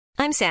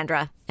I'm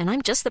Sandra, and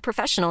I'm just the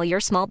professional your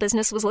small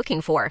business was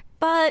looking for.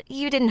 But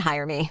you didn't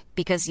hire me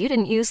because you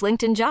didn't use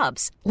LinkedIn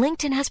Jobs.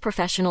 LinkedIn has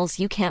professionals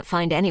you can't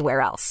find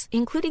anywhere else,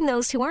 including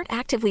those who aren't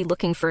actively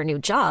looking for a new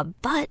job,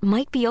 but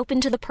might be open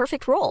to the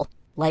perfect role,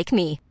 like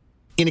me.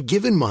 In a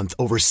given month,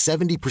 over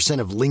 70%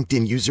 of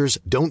LinkedIn users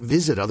don't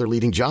visit other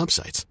leading job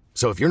sites.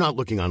 So if you're not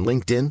looking on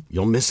LinkedIn,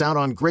 you'll miss out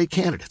on great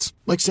candidates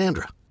like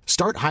Sandra.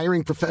 Start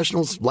hiring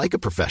professionals like a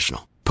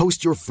professional.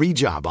 Post your free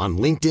job on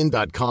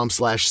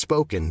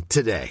linkedin.com/spoken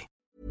today.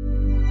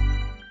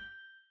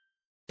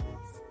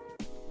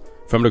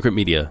 From Decrypt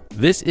Media,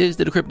 this is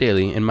the Decrypt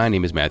Daily, and my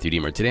name is Matthew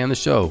Deemer. Today on the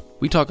show,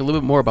 we talk a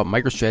little bit more about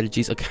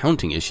MicroStrategy's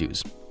accounting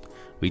issues.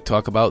 We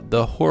talk about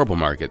the horrible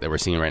market that we're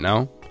seeing right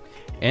now,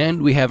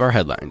 and we have our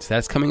headlines.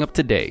 That's coming up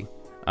today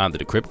on the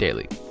Decrypt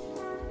Daily.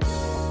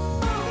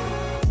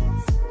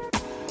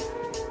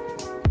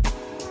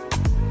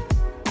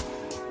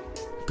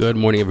 Good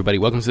morning, everybody.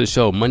 Welcome to the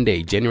show,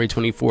 Monday, January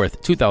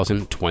 24th,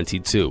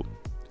 2022.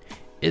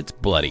 It's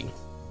bloody.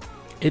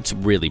 It's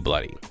really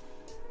bloody.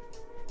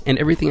 And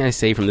everything I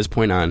say from this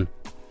point on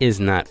is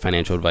not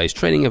financial advice,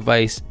 trading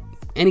advice,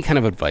 any kind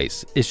of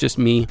advice. It's just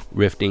me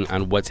riffing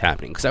on what's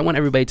happening because I want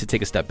everybody to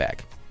take a step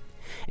back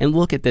and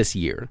look at this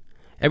year.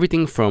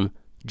 Everything from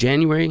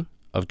January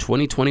of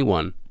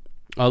 2021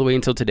 all the way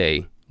until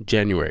today,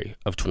 January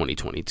of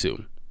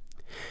 2022.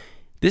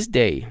 This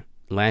day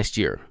last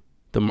year,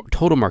 the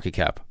total market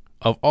cap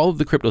of all of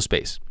the crypto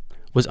space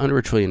was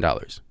under $1 trillion,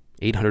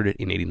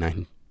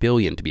 $889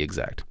 billion to be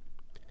exact.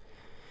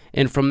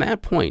 And from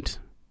that point,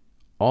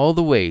 all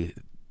the way,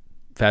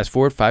 fast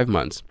forward 5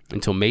 months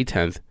until May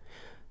 10th,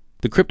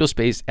 the crypto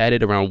space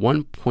added around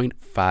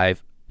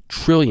 $1.5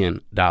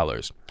 trillion.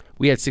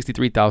 We had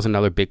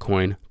 $63,000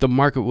 Bitcoin. The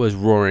market was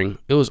roaring.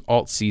 It was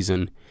alt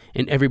season,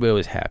 and everybody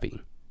was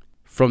happy.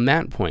 From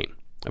that point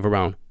of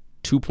around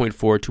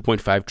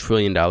 $2.5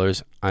 trillion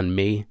on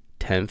May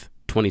 10th,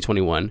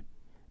 2021,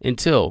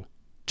 until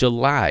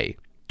July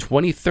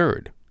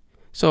 23rd.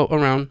 So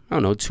around,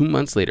 2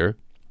 months later,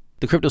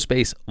 the crypto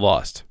space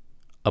lost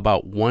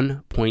about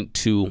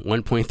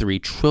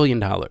 $1.3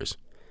 trillion.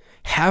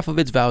 Half of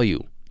its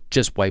value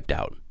just wiped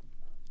out.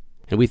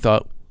 And we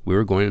thought we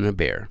were going in a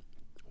bear.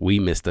 We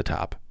missed the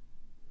top.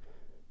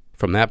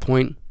 From that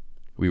point,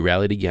 we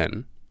rallied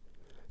again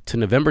to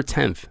November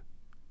 10th,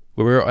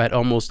 where we were at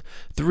almost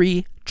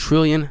 $3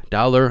 trillion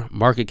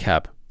market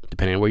cap,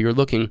 depending on where you're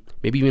looking,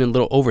 maybe even a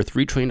little over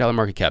 $3 trillion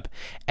market cap,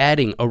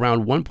 adding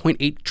around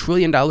 $1.8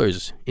 trillion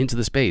into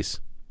the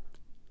space.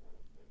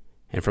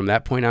 And from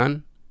that point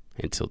on,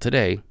 until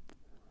today,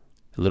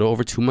 a little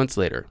over 2 months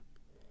later,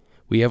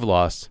 we have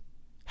lost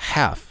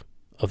half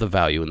of the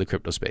value in the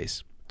crypto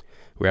space.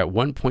 We're at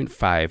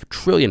 $1.5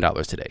 trillion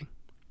today.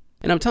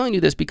 And I'm telling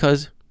you this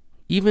because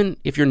even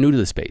if you're new to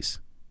the space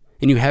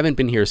and you haven't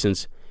been here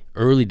since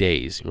early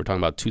days, we're talking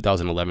about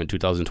 2011,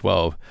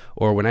 2012,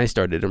 or when I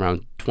started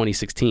around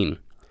 2016,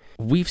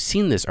 we've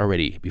seen this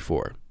already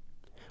before.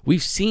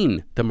 We've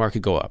seen the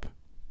market go up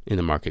and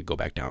the market go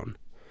back down.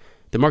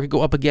 The market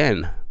go up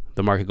again,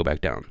 the market go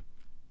back down.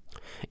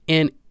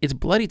 And it's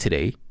bloody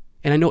today,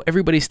 and I know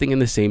everybody's thinking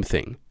the same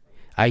thing.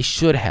 I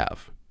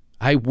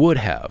would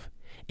have,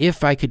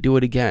 if I could do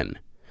it again.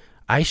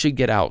 I should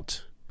get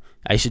out.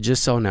 I should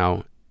just sell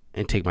now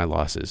and take my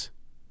losses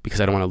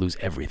because I don't want to lose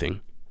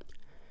everything.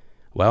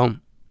 Well,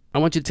 I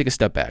want you to take a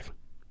step back.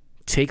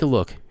 Take a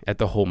look at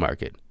the whole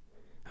market.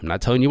 I'm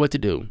not telling you what to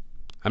do.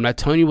 I'm not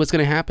telling you what's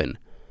going to happen.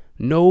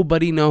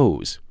 Nobody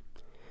knows.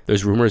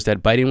 There's rumors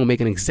that Biden will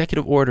make an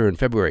executive order in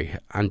February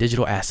on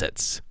digital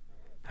assets.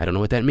 I don't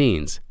know what that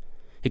means.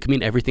 It could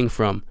mean everything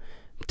from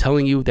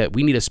telling you that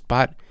we need a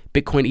spot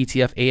Bitcoin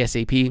ETF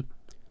ASAP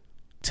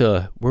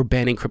to we're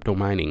banning crypto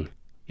mining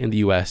in the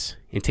US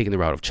and taking the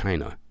route of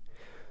China.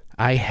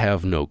 I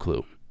have no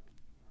clue.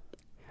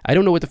 I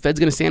don't know what the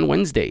Fed's going to say on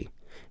Wednesday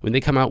when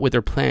they come out with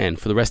their plan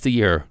for the rest of the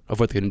year of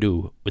what they're going to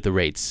do with the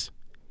rates.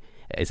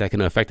 Is that going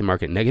to affect the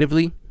market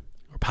negatively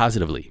or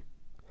positively?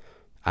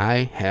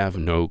 I have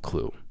no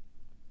clue.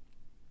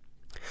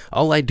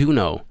 All I do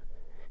know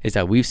is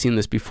that we've seen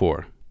this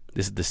before.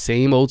 This is the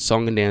same old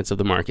song and dance of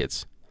the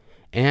markets.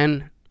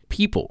 And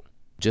people,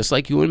 just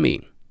like you and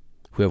me,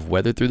 who have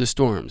weathered through the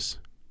storms,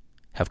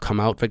 have come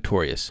out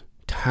victorious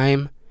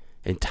time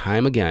and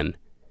time again,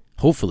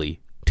 hopefully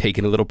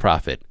taking a little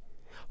profit,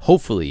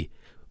 hopefully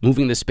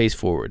moving the space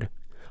forward,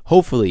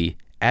 hopefully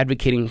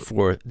advocating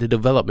for the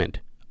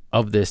development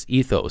of this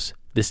ethos,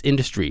 this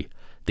industry,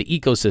 the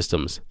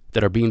ecosystems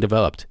that are being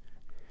developed,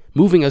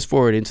 moving us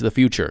forward into the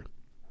future.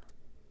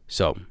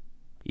 So,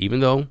 even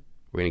though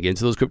we're going to get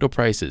into those crypto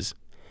prices,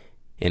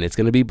 and it's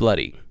going to be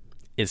bloody,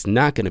 it's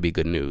not going to be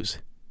good news.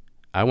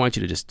 I want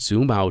you to just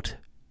zoom out,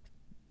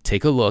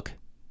 take a look,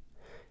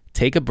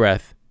 take a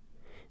breath,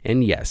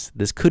 and yes,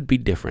 this could be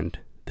different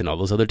than all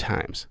those other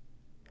times.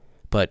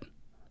 But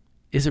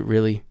is it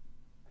really?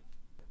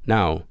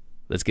 Now,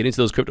 let's get into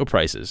those crypto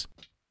prices.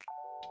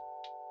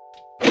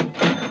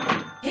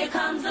 Here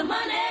comes the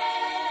money.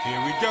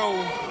 Here we go.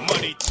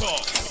 Money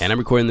talk. And I'm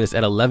recording this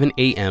at 11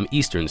 a.m.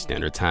 Eastern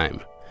Standard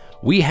Time.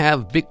 We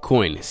have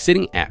Bitcoin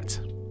sitting at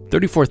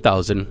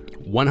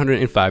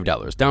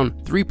 $34,105, down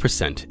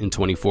 3% in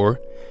 24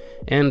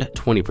 and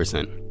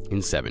 20%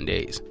 in 7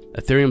 days.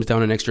 Ethereum's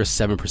down an extra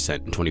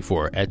 7% in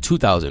 24 at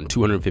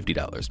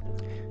 $2,250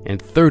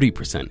 and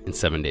 30% in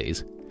 7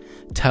 days.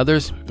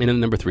 Tether's in the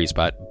number 3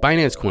 spot.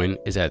 Binance Coin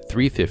is at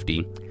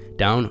 $350,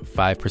 down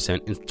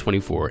 5% in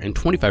 24 and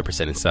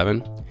 25% in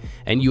 7.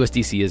 And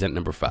USDC is at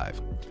number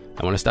 5.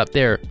 I want to stop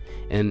there.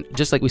 And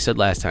just like we said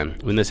last time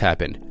when this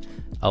happened,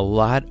 a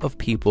lot of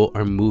people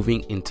are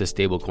moving into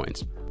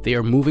stablecoins. They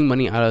are moving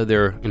money out of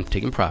their and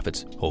taking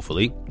profits,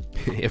 hopefully,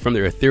 from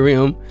their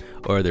Ethereum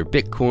or their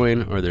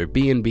Bitcoin or their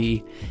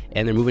BNB,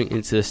 and they're moving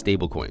into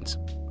stablecoins.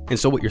 And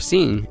so what you're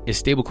seeing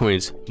is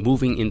stablecoins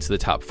moving into the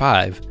top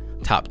 5,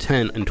 top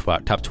 10, and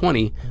top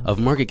 20 of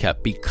market cap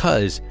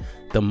because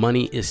the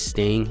money is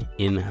staying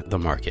in the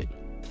market.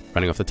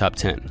 Running off the top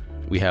 10,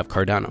 we have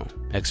Cardano,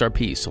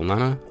 XRP,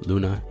 Solana,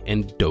 Luna,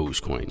 and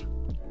Dogecoin.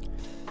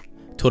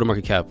 Total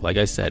market cap, like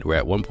I said, we're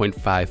at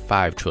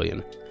 1.55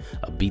 trillion,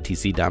 a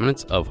BTC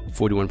dominance of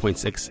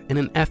 41.6 and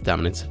an F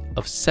dominance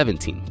of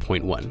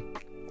 17.1.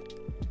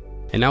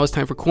 And now it's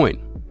time for coin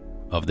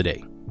of the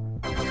day.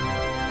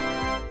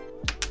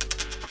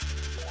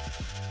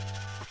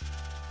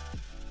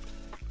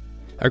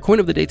 Our coin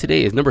of the day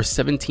today is number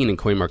 17 in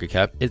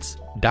CoinMarketCap. It's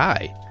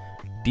DAI,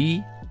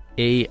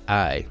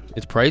 D-A-I.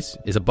 Its price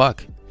is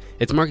 $1.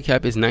 Its market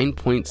cap is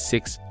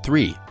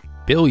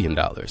 $9.63 billion.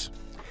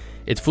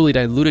 Its fully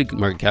diluted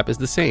market cap is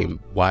the same.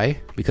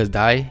 Why? Because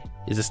DAI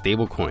is a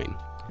stable coin.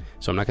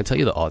 So I'm not going to tell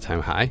you the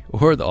all-time high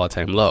or the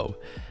all-time low,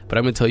 but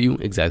I'm going to tell you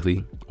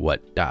exactly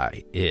what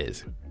DAI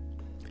is.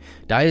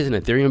 DAI is an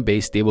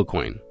Ethereum-based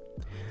stablecoin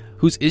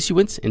whose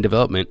issuance and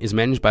development is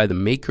managed by the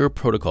Maker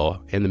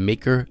Protocol and the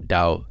Maker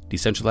DAO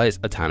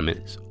Decentralized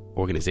Autonomous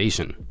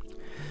Organization.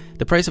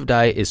 The price of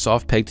DAI is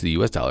soft pegged to the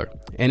US dollar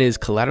and is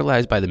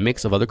collateralized by the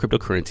mix of other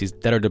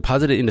cryptocurrencies that are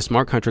deposited into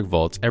smart contract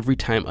vaults every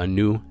time a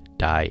new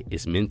DAI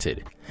is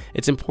minted.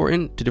 It's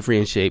important to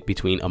differentiate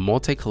between a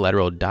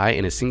multi-collateral DAI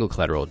and a single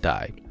collateral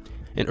DAI.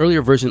 An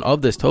earlier version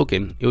of this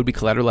token, it would be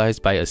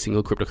collateralized by a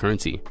single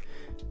cryptocurrency.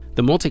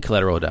 The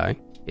multi-collateral DAI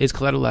is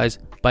collateralized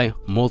by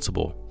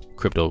multiple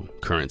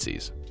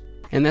cryptocurrencies.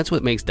 And that's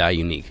what makes DAI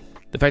unique.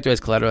 The fact that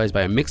it's collateralized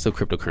by a mix of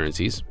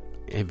cryptocurrencies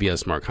via a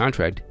smart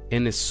contract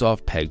and is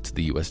soft pegged to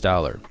the US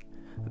dollar.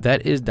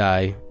 That is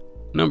DAI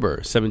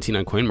number 17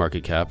 on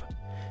CoinMarketCap,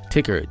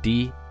 ticker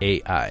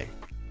DAI.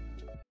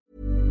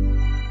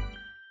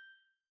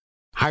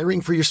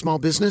 Hiring for your small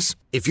business?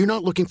 If you're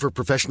not looking for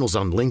professionals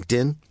on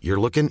LinkedIn, you're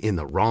looking in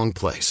the wrong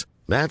place.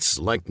 That's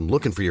like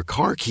looking for your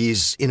car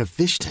keys in a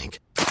fish tank.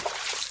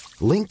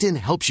 LinkedIn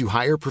helps you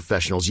hire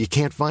professionals you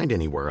can't find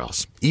anywhere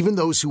else, even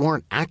those who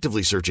aren't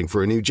actively searching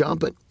for a new job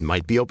but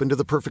might be open to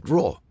the perfect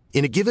role.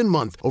 In a given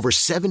month, over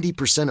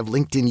 70% of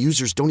LinkedIn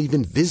users don't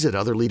even visit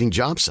other leading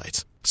job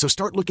sites. So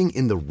start looking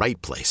in the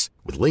right place.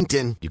 With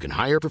LinkedIn, you can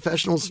hire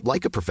professionals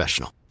like a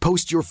professional.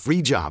 Post your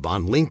free job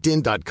on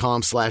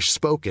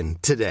linkedin.com/spoken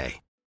today.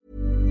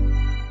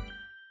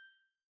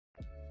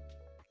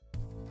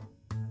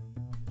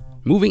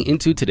 Moving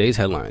into today's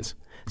headlines.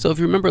 So if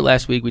you remember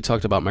last week, we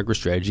talked about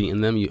MicroStrategy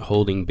and them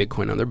holding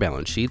Bitcoin on their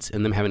balance sheets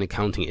and them having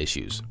accounting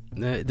issues.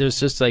 There's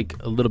just like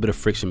a little bit of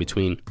friction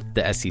between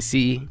the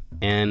SEC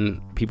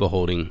and people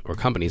holding or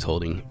companies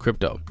holding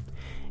crypto.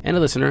 And a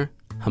listener,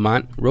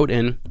 Hamant, wrote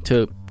in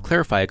to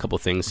clarify a couple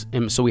things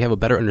and so we have a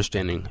better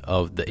understanding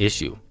of the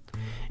issue.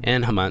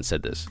 And Hamant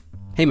said this: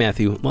 "Hey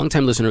Matthew,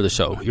 longtime listener of the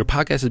show. Your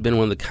podcast has been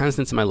one of the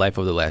constants in my life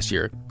over the last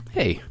year."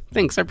 Hey,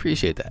 thanks, I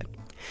appreciate that.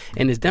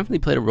 And it's definitely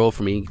played a role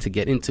for me to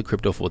get into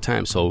crypto full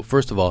time. So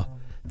first of all,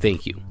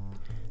 thank you.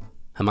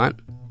 Hamant,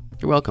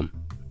 you're welcome.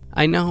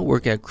 I now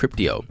work at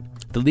Cryptio,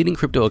 the leading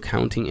crypto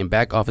accounting and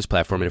back office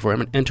platform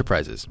for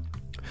enterprises.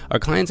 Our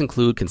clients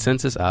include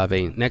Consensus,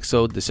 Aave,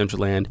 Nexo,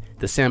 Decentraland,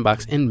 The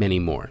Sandbox, and many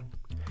more.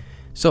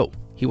 So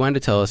he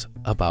wanted to tell us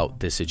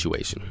about this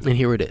situation. And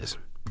here it is.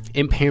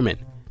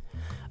 Impairment.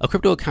 A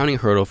crypto accounting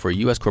hurdle for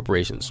U.S.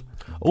 corporations.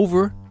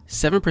 Over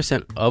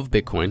 7% of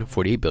Bitcoin,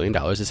 $48 billion,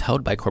 is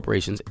held by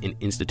corporations and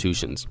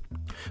institutions.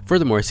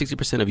 Furthermore,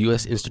 60% of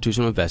U.S.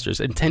 institutional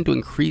investors intend to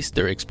increase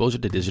their exposure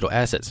to digital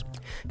assets.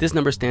 This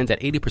number stands at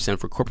 80%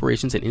 for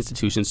corporations and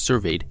institutions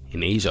surveyed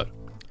in Asia.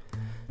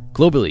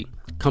 Globally,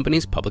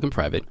 companies, public and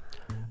private,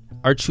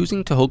 are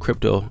choosing to hold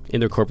crypto in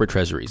their corporate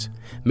treasuries.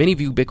 Many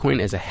view Bitcoin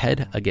as a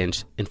hedge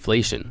against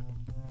inflation.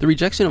 The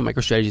rejection of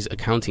MicroStrategy's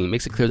accounting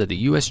makes it clear that the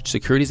U.S.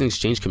 Securities and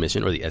Exchange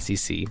Commission, or the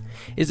SEC,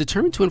 is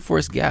determined to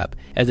enforce GAAP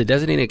as a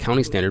designated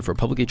accounting standard for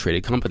publicly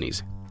traded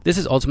companies. This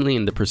is ultimately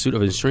in the pursuit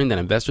of ensuring that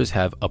investors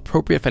have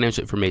appropriate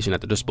financial information at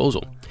their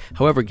disposal.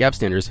 However, GAAP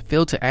standards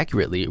fail to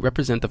accurately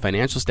represent the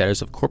financial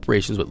status of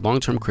corporations with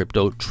long-term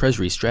crypto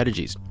treasury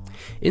strategies.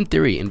 In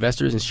theory,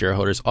 investors and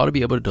shareholders ought to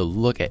be able to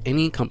look at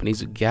any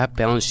company's GAAP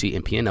balance sheet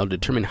and P&L to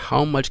determine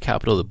how much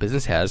capital the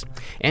business has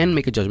and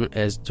make a judgment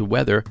as to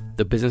whether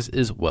the business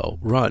is well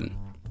run.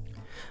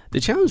 The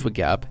challenge with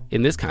GAAP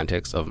in this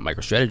context of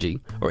MicroStrategy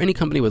or any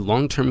company with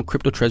long-term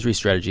crypto treasury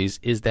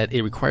strategies is that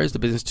it requires the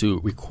business to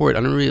record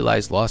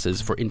unrealized losses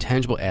for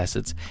intangible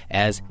assets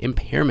as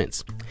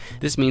impairments.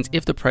 This means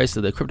if the price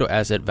of the crypto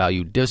asset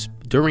value dips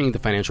during the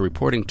financial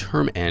reporting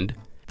term end,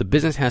 the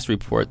business has to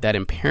report that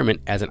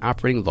impairment as an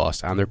operating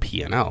loss on their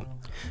P&L.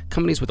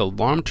 Companies with a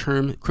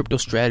long-term crypto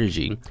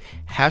strategy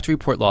have to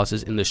report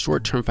losses in the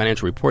short-term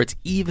financial reports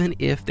even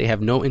if they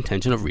have no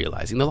intention of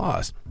realizing the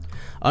loss.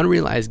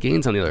 Unrealized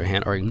gains, on the other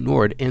hand, are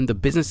ignored and the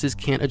businesses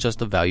can't adjust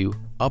the value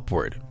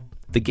upward.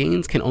 The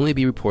gains can only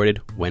be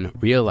reported when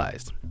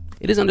realized.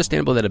 It is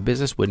understandable that a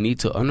business would need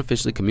to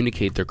unofficially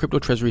communicate their crypto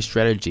treasury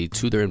strategy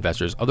to their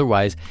investors,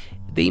 otherwise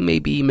they may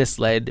be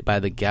misled by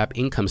the GAAP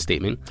income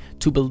statement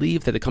to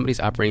believe that the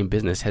company's operating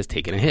business has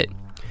taken a hit.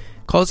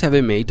 Calls have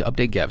been made to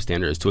update GAAP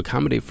standards to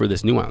accommodate for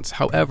this nuance.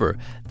 However,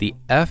 the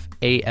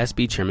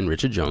FASB chairman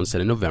Richard Jones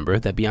said in November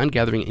that beyond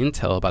gathering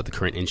intel about the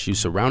current issues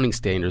surrounding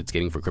standards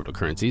getting for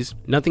cryptocurrencies,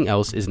 nothing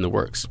else is in the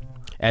works.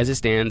 As it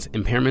stands,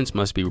 impairments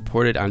must be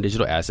reported on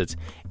digital assets,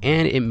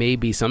 and it may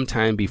be some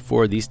time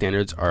before these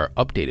standards are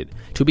updated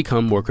to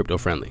become more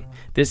crypto-friendly.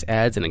 This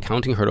adds an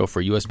accounting hurdle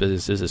for U.S.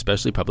 businesses,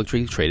 especially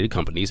publicly traded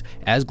companies,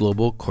 as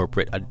global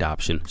corporate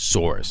adoption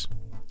soars.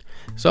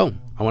 So,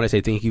 I want to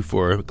say thank you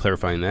for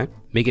clarifying that,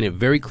 making it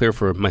very clear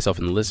for myself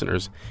and the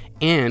listeners,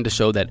 and to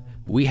show that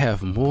we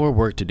have more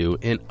work to do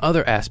in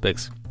other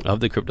aspects of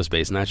the crypto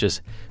space, not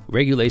just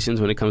regulations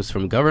when it comes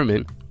from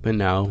government, but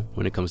now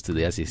when it comes to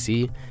the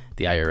SEC,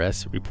 the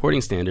IRS,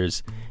 reporting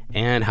standards,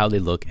 and how they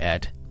look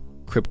at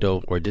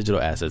crypto or digital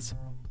assets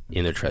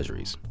in their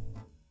treasuries.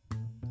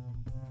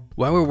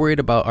 While we're worried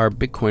about our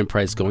Bitcoin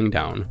price going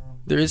down,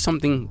 there is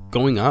something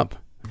going up,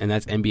 and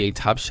that's NBA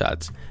Top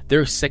Shots.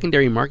 Their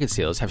secondary market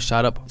sales have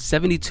shot up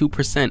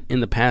 72%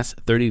 in the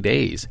past 30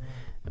 days,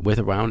 with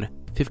around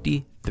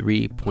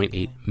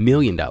 $53.8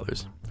 million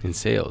in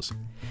sales.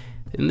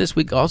 And this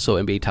week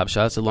also, NBA Top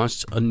Shots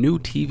launched a new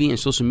TV and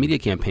social media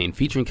campaign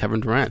featuring Kevin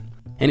Durant,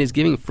 and is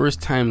giving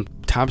first-time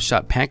Top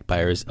Shot pack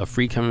buyers a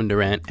free Kevin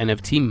Durant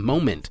NFT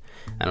moment.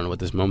 I don't know what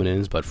this moment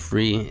is, but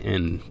free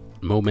and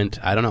moment,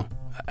 I don't know.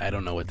 I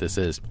don't know what this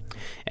is.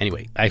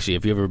 Anyway, actually,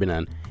 if you've ever been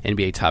on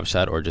NBA Top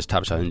Shot or just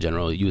Top Shot in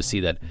general, you will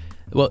see that,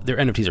 well, their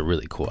NFTs are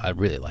really cool. I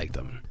really like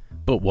them.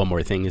 But one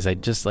more thing is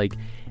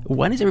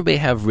why does everybody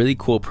have really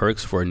cool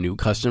perks for new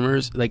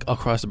customers, like all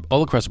across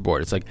the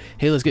board? It's like,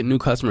 hey, let's get new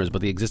customers,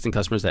 but the existing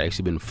customers that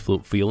actually been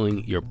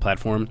feeling your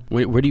platform,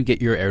 where do you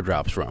get your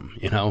airdrops from?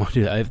 You know,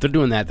 if they're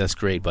doing that, that's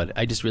great. But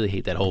I just really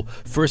hate that whole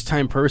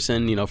first-time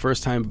person, new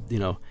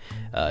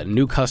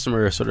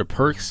customer sort of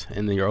perks,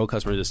 and then your old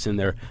customer just sitting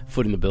there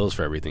footing the bills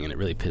for everything, and it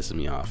really pisses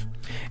me off.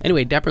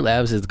 Anyway, Dapper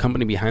Labs is the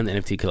company behind the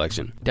NFT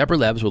collection. Dapper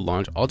Labs will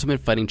launch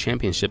Ultimate Fighting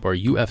Championship, or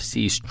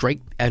UFC, Strike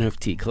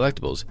NFT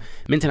collectibles,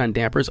 minted on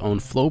Dapper's own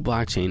Flow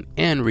blockchain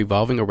and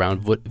revolving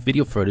around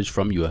video footage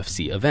from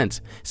UFC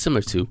events,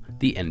 similar to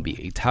the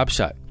NBA Top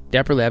Shot.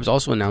 Dapper Labs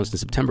also announced in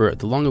September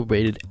the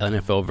long-awaited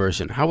NFL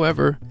version.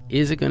 However,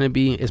 is it going to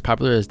be as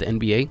popular as the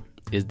NBA?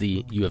 Is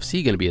the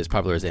UFC going to be as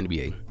popular as the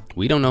NBA?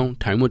 We don't know.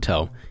 Time will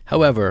tell.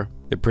 However,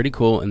 they're pretty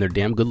cool and they're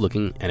damn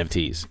good-looking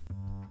NFTs.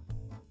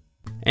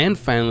 And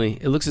finally,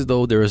 it looks as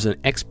though there is an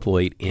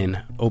exploit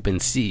in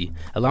OpenSea,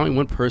 allowing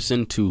one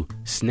person to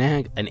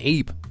snag an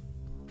ape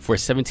for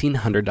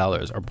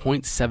 $1,700 or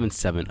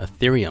 0.77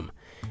 Ethereum.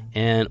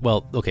 And,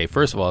 well, okay,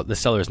 first of all, the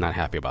seller is not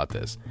happy about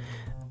this.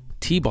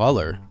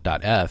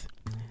 tballer.eth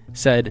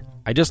said,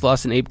 I just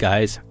lost an ape,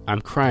 guys.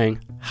 I'm crying.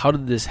 How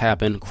did this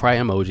happen? Cry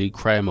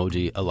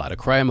emoji, a lot of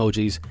cry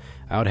emojis.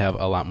 I would have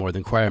a lot more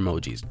than cry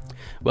emojis.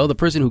 Well, the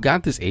person who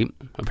got this ape,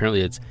 apparently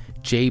it's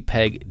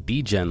JPEG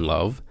Degen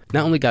Love,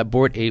 not only got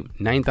Bored Ape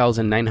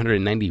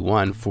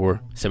 9,991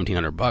 for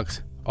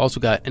 $1,700,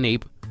 also got an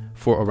ape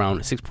for around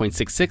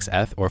 6.66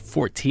 ETH or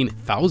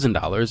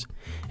 $14,000,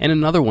 and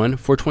another one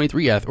for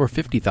 23 ETH or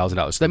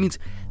 $50,000. So that means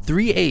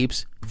 3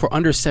 apes for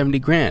under 70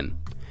 grand.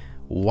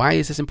 Why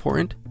is this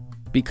important?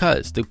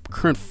 Because the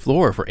current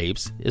floor for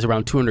apes is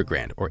around 200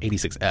 grand or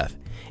 86 ETH.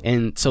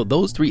 And so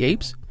those 3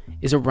 apes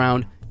is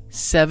around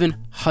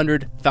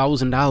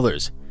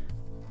 $700,000.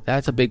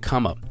 That's a big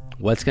come up.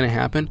 What's going to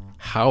happen?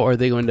 How are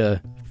they going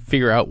to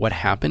figure out what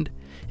happened?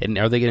 And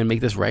are they going to make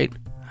this right?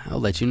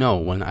 I'll let you know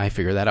when I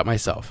figure that out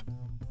myself.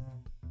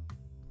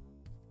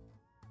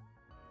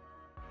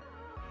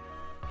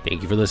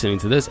 Thank you for listening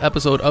to this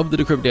episode of the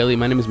Decrypt Daily.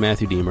 My name is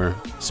Matthew Deemer.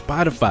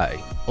 Spotify.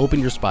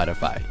 Open your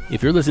Spotify.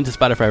 If you're listening to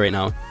Spotify right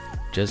now,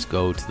 just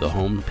go to the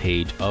home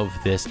page of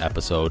this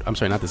episode. I'm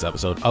sorry, not this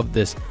episode, of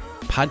this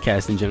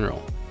podcast in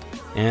general.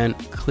 And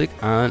click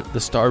on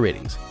the star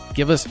ratings.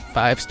 Give us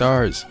 5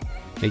 stars.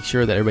 Make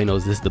sure that everybody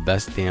knows this is the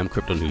best damn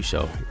crypto news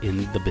show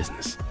in the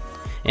business.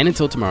 And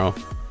until tomorrow,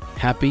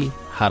 happy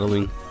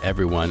hodling,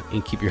 everyone,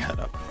 and keep your head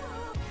up.